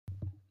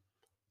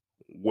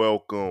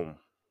Welcome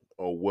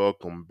or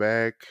welcome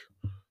back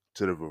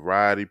to the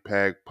Variety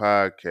Pack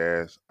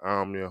Podcast.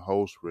 I'm your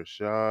host,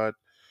 Rashad,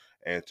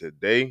 and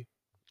today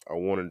I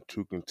wanted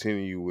to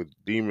continue with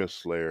Demon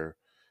Slayer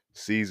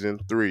Season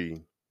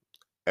 3,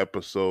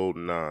 Episode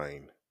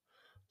 9.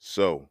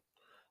 So,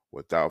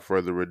 without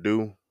further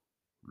ado,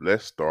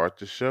 let's start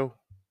the show.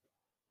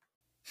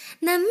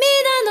 涙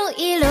の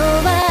色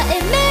は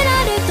エメ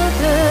ラルドブ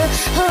ルー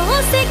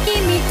宝石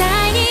み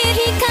たいに光っ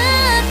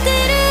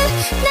てる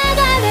流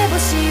れ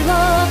星を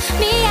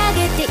見上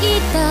げてい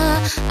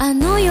たあ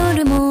の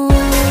夜も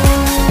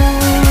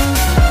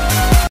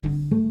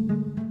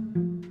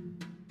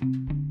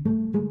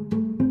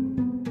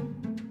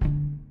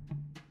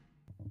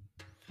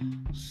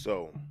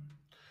So,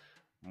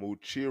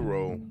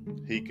 Muchiro,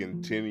 he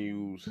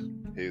continues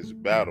his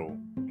battle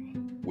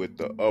with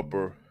the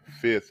upper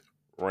 5th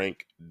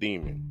rank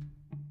demon.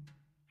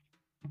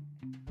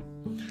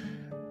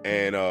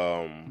 And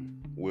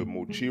with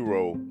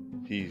Muchiro,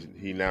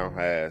 he now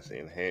has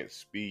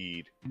enhanced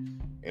speed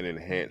and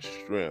enhanced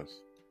strength.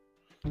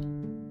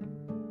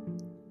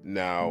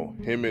 Now,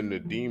 him and the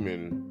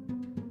demon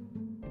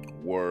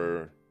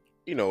were,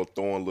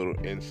 throwing little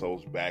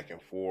insults back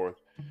and forth,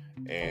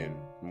 and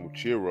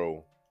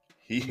Muchiro,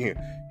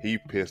 he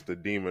pissed the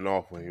demon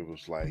off when he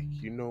was like,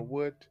 you know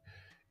what?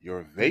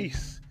 Your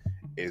vase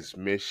is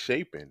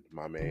misshapen,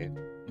 my man.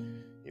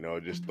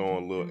 Just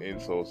throwing little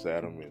insults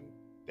at him, and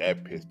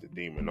that pissed the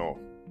demon off.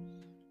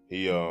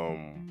 He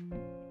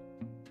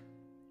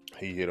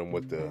hit him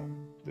with the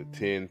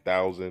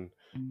 10,000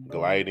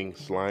 gliding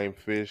slime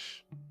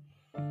fish.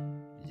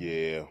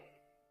 Yeah.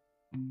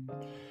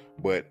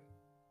 But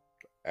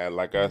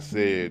like I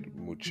said,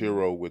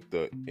 Muchiro with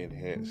the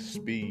enhanced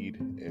speed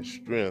and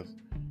strength,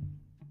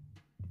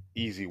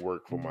 easy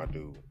work for my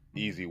dude.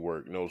 Easy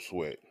work, no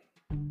sweat.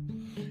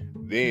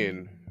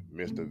 Then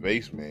Mr.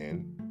 Vase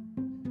Man,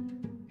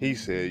 he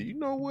said, you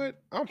know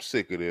what? I'm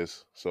sick of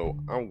this, so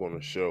I'm going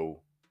to show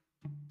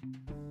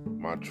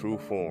my true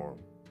form.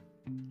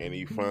 And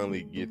he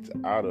finally gets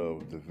out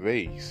of the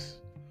vase.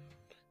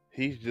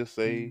 He's just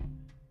a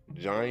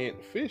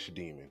giant fish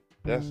demon.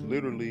 That's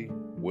literally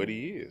what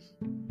he is.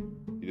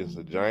 He's just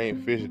a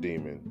giant fish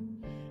demon.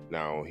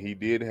 Now, he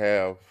did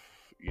have,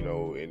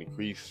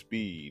 increased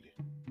speed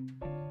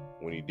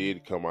when he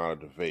did come out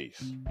of the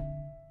vase.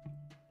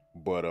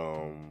 But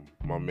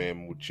my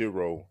man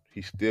Muchiro,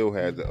 he still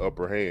had the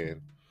upper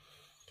hand.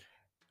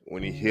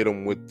 When he hit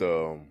him with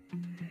the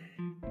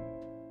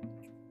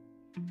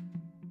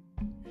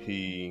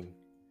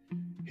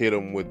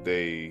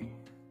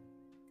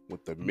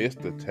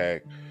mist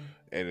attack,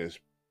 and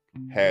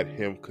had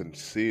him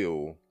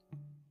conceal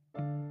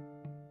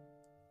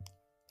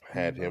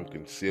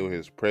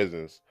his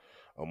presence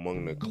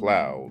among the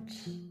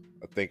clouds.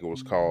 I think it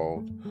was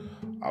called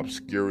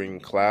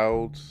obscuring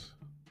clouds.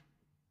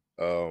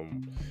 So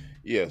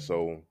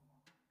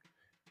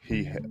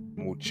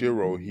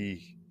Muchiro,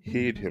 he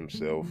hid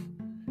himself,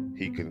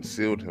 he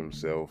concealed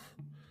himself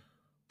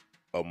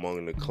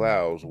among the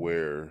clouds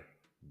where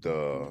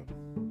the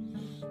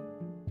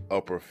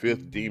upper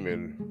 5th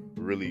demon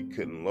really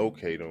couldn't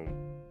locate him.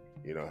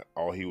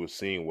 All he was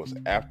seeing was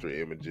after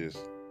images.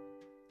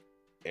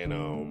 And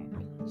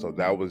so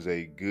that was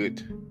a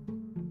good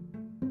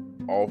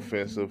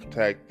offensive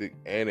tactic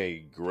and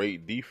a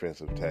great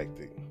defensive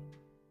tactic,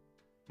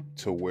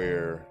 to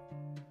where,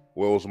 it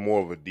was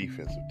more of a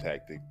defensive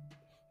tactic,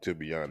 to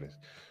be honest.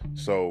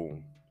 So,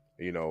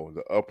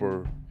 the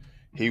upper,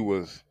 he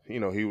was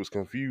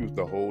confused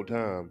the whole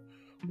time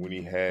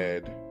when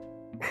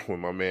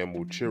my man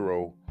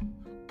Muchiro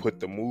put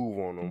the move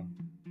on him.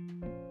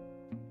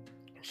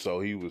 So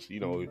he was,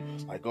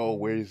 like, oh,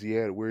 where is he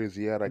at? Where is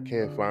he at? I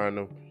can't find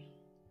him.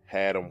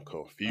 Had him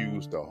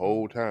confused the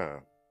whole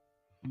time.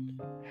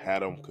 And,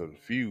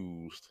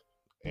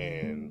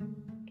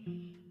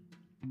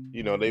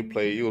 they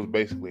played, it was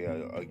basically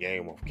a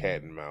game of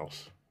cat and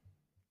mouse.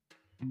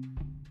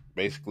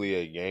 Basically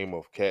a game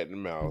of cat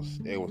and mouse.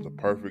 It was the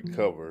perfect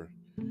cover,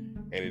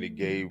 and it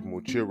gave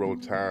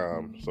Muchiro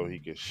time so he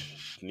could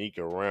sneak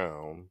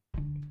around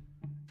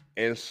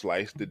and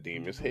slice the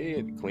demon's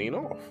head clean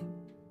off.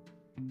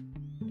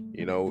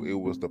 It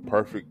was the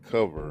perfect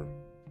cover,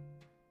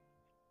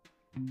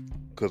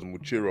 because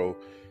Muchiro,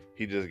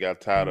 he just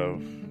got tired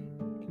of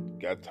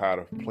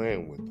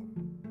playing with him,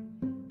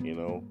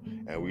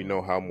 and we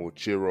know how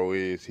Muchiro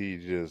is.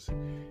 He's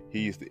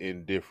the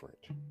indifferent.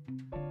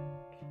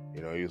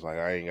 He's like,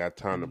 I ain't got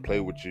time to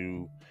play with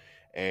you.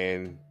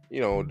 And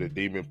the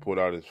demon put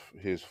out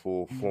his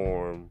full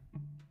form,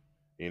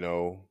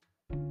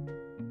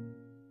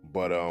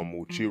 but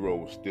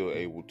Muchiro was still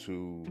able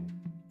to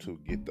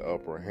get the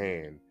upper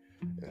hand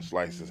and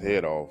slice his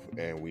head off.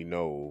 And we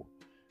know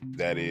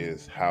that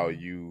is how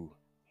you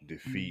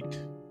defeat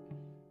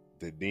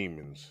the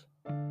demons.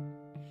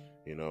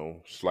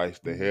 Slice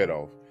the head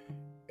off.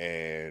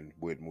 And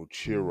with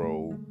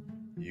Muchiro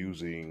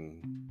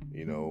using,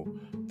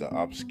 the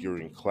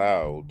obscuring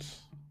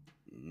clouds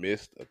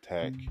mist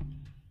attack,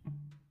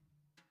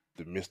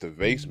 the Mr.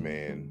 Vase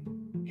Man,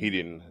 he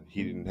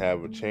didn't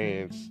have a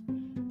chance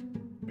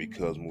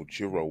because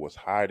Muchiro was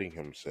hiding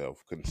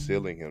himself,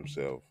 concealing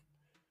himself.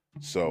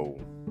 So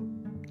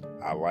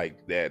I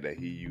like that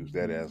he used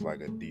that as like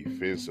a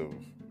defense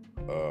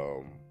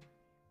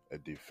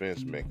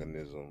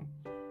mechanism.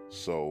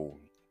 So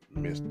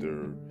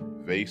Mr.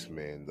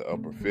 Vaseman, the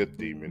upper fifth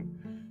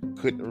demon,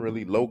 couldn't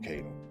really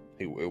locate him.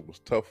 It was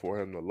tough for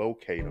him to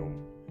locate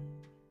him,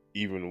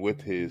 even with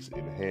his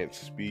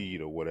enhanced speed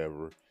or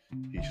whatever.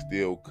 He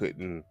still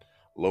couldn't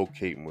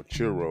locate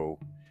Muchiro,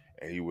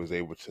 and he was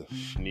able to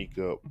sneak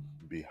up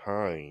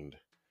behind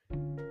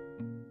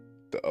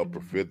the upper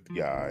fifth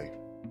guy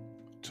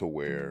to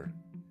where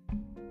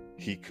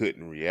he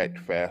couldn't react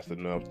fast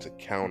enough to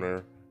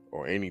counter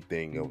or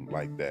anything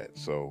like that.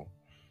 So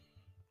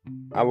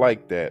I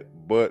like that,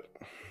 but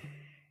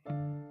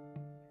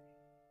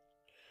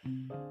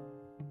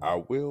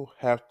I will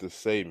have to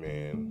say,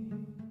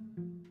 man,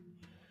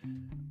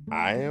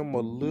 I am a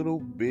little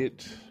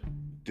bit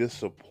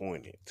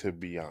disappointed, to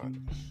be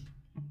honest.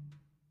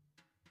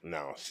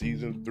 Now,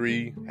 season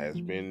 3 has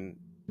been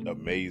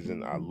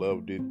amazing. I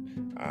loved it.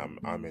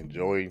 I'm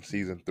enjoying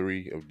season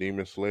 3 of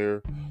Demon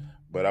Slayer,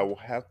 but I will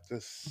have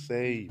to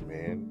say,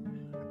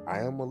 man,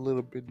 I am a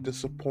little bit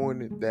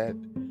disappointed that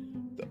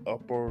the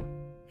upper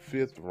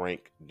 5th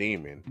rank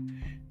demon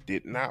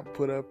did not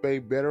put up a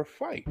better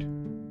fight.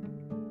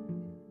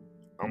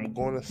 I'm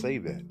going to say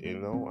that,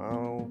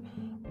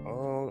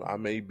 I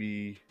may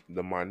be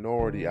the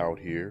minority out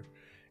here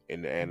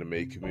in the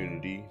anime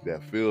community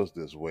that feels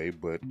this way,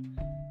 but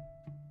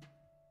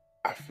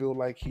I feel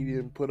like he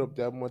didn't put up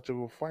that much of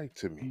a fight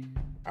to me.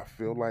 I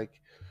feel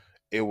like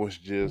it was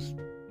just,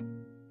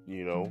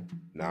 now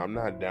I'm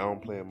not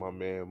downplaying my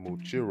man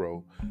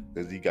Muchiro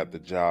because he got the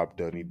job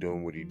done. He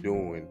doing what he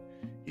doing.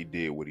 He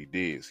did what he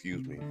did,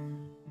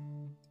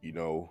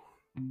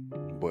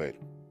 but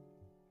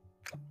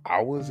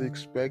I was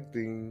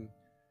expecting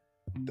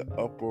the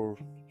upper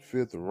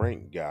 5th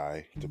rank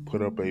guy to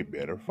put up a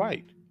better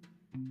fight.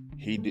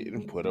 He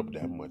didn't put up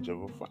that much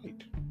of a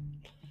fight.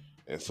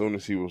 As soon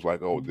as he was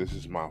like, oh, this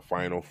is my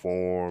final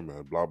form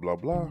and blah, blah,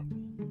 blah,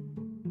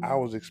 I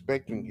was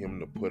expecting him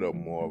to put up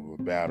more of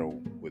a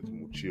battle with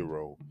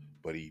Muchiro,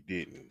 but he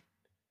didn't.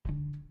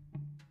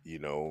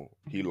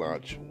 He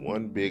launched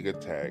one big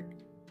attack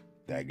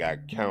that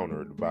got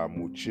countered by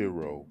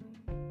Muchiro,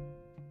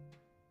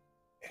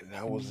 and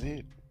that was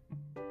it.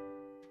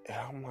 And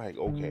I'm like,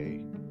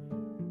 okay,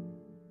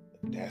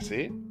 that's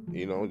it?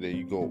 Then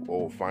you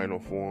go, final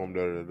form,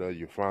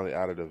 you're finally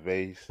out of the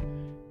vase,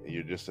 and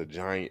you're just a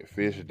giant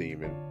fish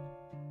demon.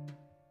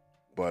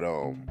 But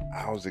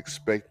I was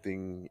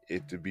expecting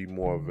it to be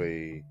more of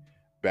a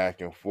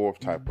back and forth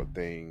type of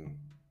thing.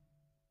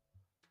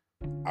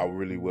 I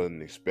really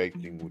wasn't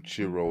expecting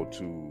Muchiro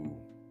to,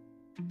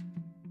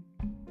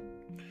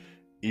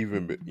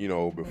 even,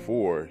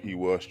 before he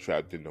was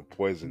trapped in the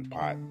poison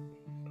pot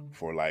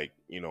for like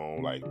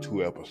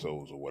 2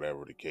 episodes or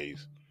whatever the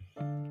case.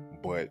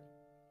 But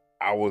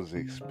I was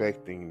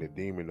expecting the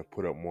demon to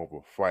put up more of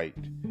a fight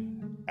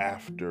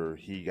after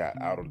he got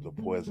out of the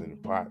poison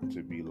pot,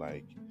 to be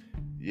like,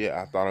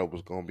 yeah, I thought it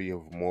was going to be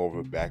more of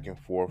a back and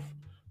forth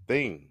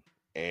thing.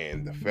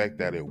 And the fact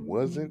that it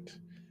wasn't,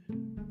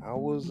 I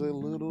was a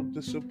little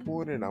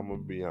disappointed. I'm going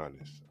to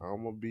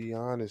be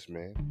honest,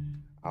 man.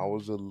 I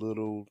was a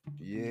little,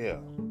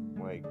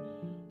 like,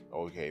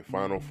 okay,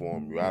 final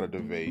form, you're out of the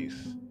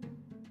vase.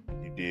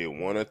 You did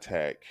one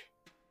attack,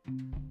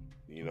 and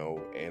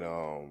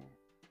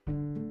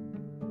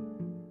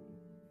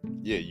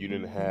you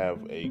didn't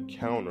have a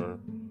counter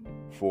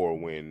for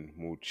when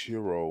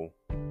Muchiro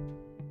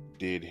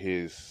did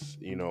his,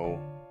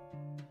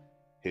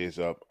 his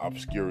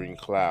obscuring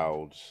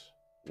clouds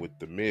with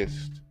the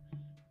mist.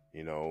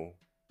 You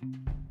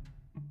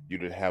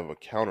didn't have a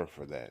counter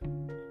for that,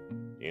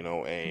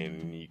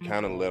 and you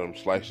kind of let him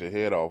slice your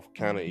head off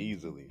kind of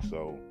easily.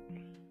 So,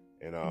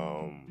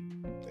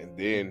 and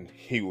then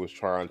he was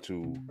trying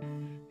to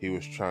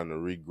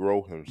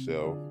regrow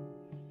himself,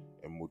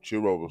 and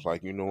Muchiro was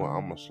like, I'm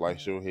gonna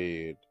slice your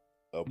head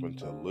up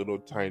into little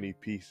tiny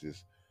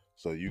pieces,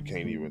 so you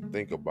can't even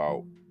think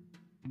about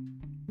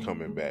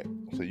coming back.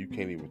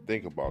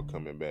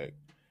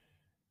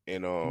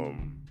 And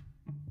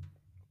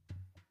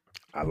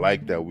I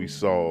like that we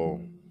saw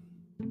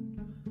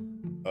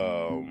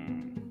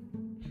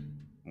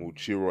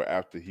Muchiro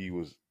after he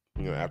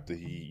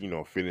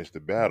finished the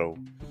battle.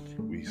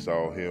 We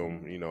saw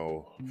him,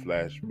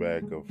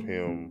 flashback of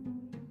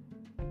him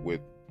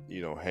with,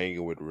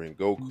 hanging with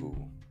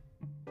Rengoku.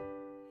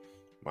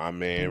 My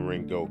man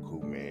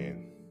Rengoku,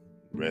 man.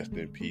 Rest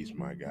in peace,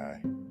 my guy.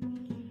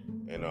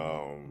 And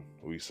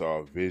we saw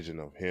a vision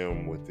of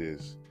him with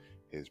his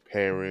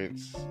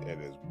parents and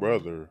his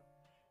brother,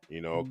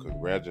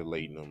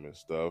 congratulating him and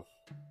stuff.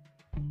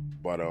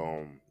 But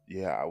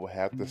I would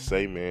have to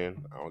say,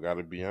 man, I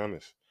gotta be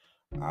honest,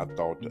 I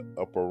thought the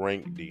upper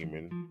rank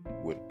demon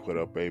would put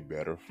up a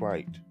better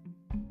fight.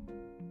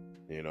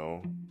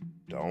 The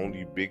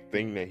only big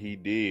thing that he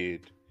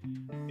did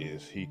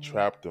is he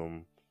trapped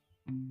him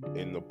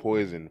in the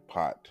poison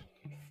pot,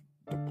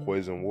 the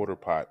poison water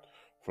pot,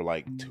 for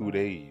like 2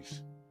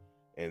 days.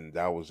 and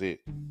that was it.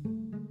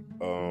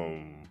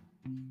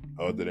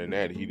 Other than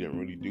that, he didn't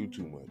really do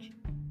too much.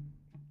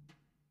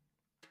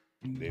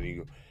 Then he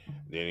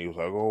was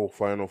like, "Oh,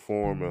 Final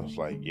Form." And I was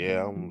like,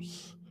 "Yeah."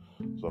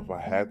 So if I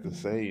had to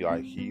say,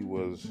 like, he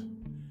was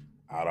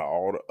out of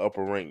all the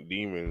upper ranked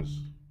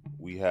demons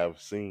we have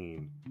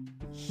seen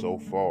so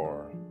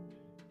far,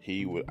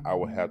 I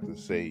would have to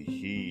say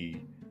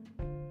he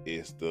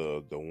is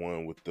the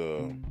one with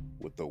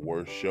the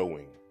worst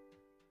showing.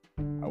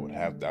 I would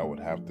have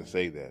to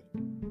say that.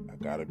 I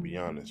gotta be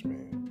honest,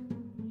 man.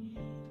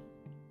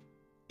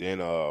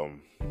 Then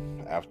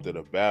after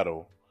the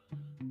battle,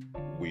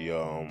 we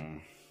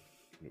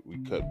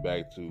cut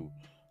back to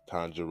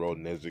Tanjiro,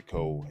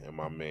 Nezuko, and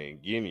my man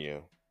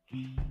Genya.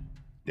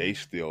 They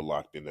still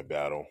locked in the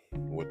battle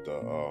with the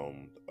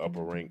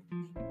upper rank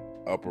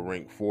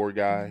 4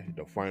 guy,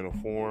 the Final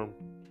Form.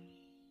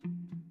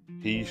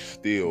 He's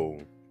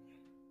still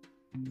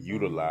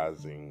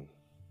utilizing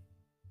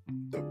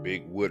the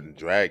big wooden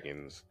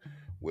dragons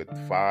with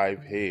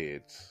 5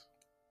 heads,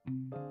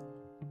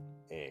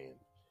 and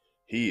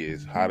he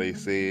is, how they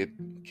said,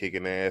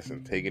 kicking ass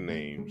and taking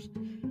names.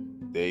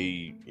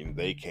 They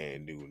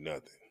can't do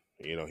nothing.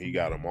 He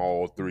got them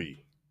all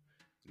 3.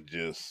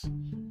 Just,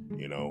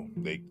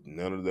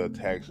 none of the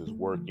attacks is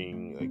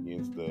working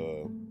against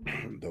the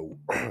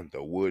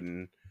the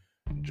wooden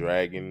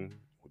dragon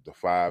with the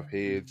 5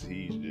 heads.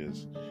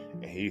 He's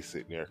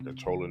sitting there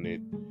controlling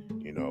it,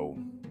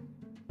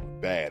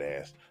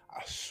 badass.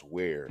 I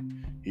swear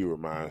he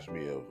reminds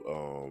me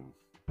of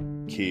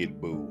Kid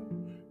Buu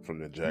from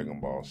the Dragon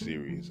Ball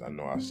series. I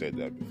know I said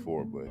that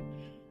before, but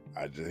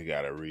I just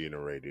gotta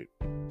reiterate it.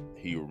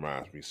 He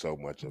reminds me so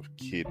much of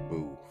Kid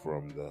Buu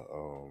from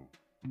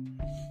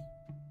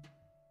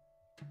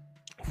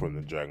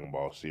the Dragon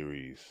Ball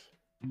series.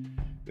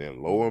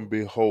 Then lo and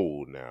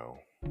behold, now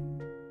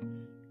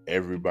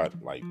everybody,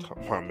 like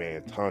my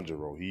man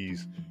Tanjiro,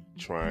 he's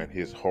trying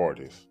his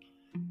hardest,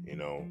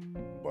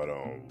 but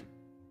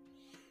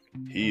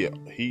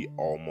he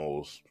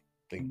almost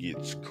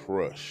gets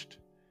crushed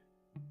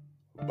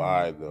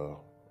by the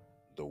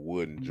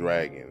wooden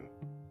dragon.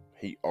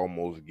 He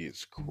almost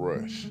gets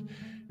crushed.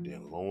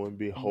 Then lo and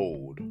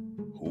behold,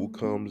 who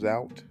comes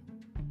out?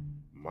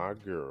 My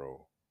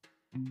girl,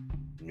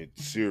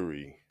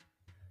 Mitsuri,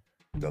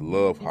 the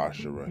love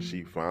Hashira.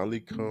 She finally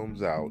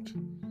comes out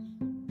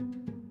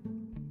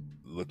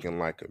looking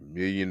like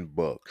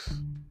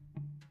 $1,000,000.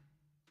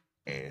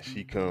 And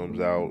she comes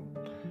out,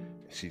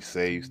 she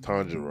saves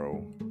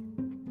Tanjiro.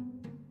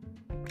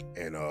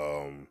 And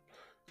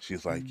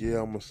she's like,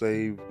 "Yeah, I'm gonna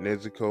save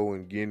Nezuko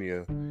and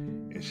Genya."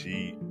 And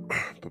she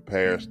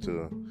prepares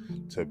to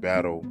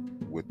battle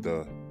with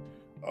the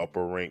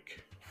upper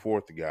rank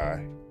 4th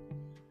guy.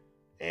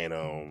 And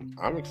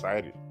I'm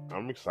excited.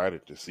 I'm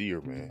excited to see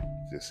her, man.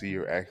 To see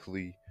her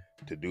actually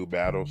to do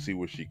battle, see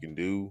what she can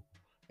do.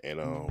 And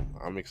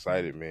I'm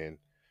excited, man.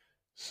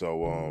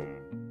 So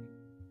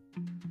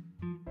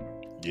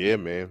yeah,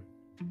 man.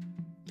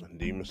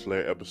 Demon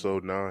Slayer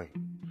episode 9.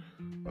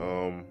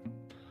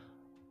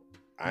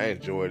 I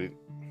enjoyed it.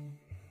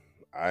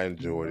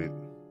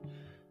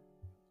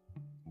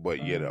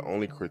 But yeah, the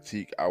only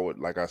critique I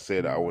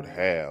would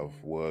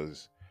have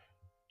was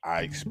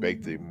I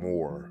expected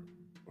more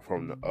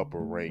from the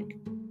upper rank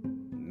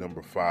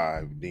number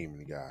 5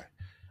 demon guy.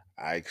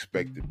 I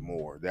expected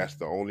more. That's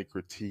the only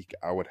critique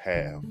I would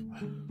have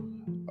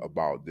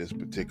about this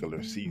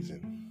particular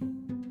season.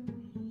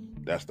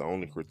 That's the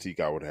only critique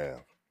I would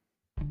have.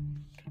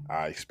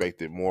 I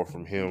expected more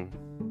from him.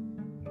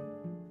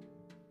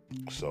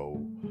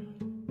 So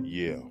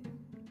yeah.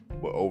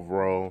 But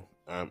overall,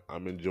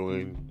 I'm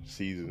enjoying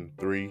season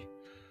 3.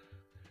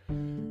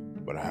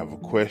 But I have a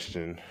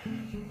question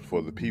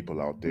for the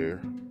people out there.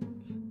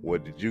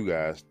 What did you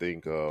guys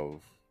think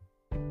of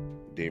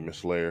Demon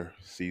Slayer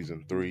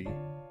season 3,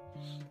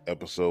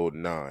 episode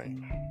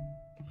 9?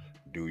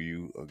 Do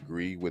you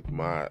agree with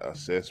my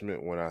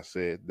assessment when I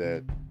said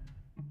that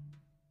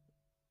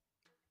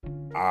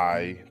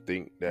I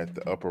think that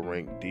the upper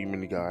rank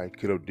demon guy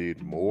could have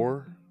did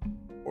more?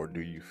 Or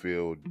do you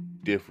feel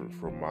different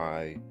from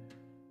my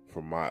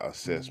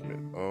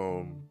assessment?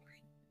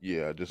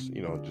 Yeah, just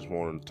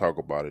wanted to talk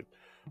about it.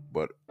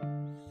 But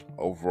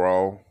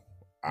overall,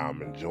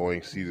 I'm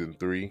enjoying season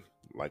 3.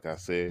 Like I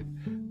said,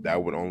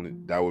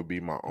 that would be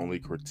my only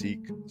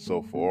critique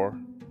so far.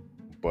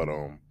 But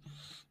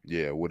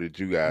yeah, what did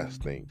you guys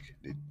think?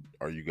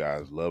 Are you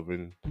guys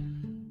loving,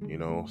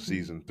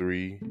 season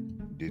 3?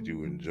 Did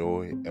you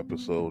enjoy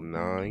episode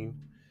 9?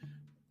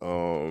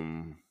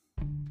 And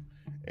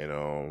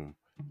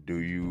do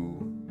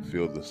you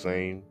feel the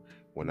same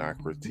when I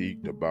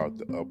critiqued about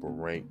the upper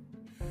rank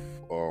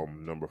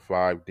number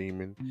 5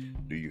 demon?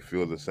 Do you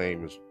feel the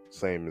same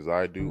as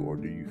I do, or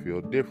do you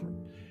feel different?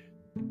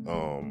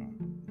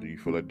 Do you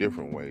feel a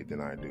different way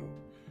than I do?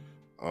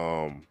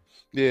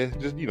 Yeah,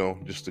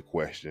 just a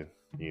question,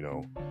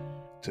 to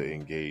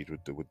engage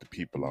with the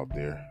people out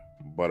there.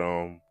 But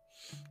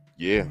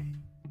yeah,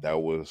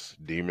 that was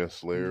Demon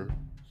Slayer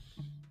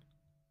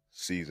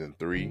season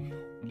 3,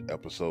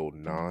 episode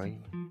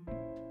 9.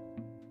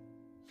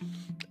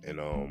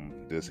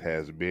 And this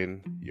has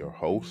been your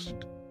host,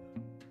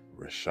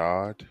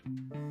 Rashad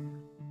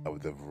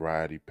of the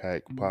Variety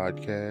Pack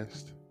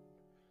Podcast.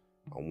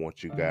 I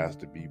want you guys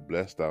to be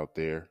blessed out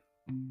there.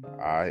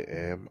 I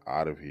am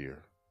out of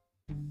here.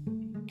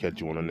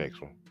 Catch you on the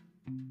next one.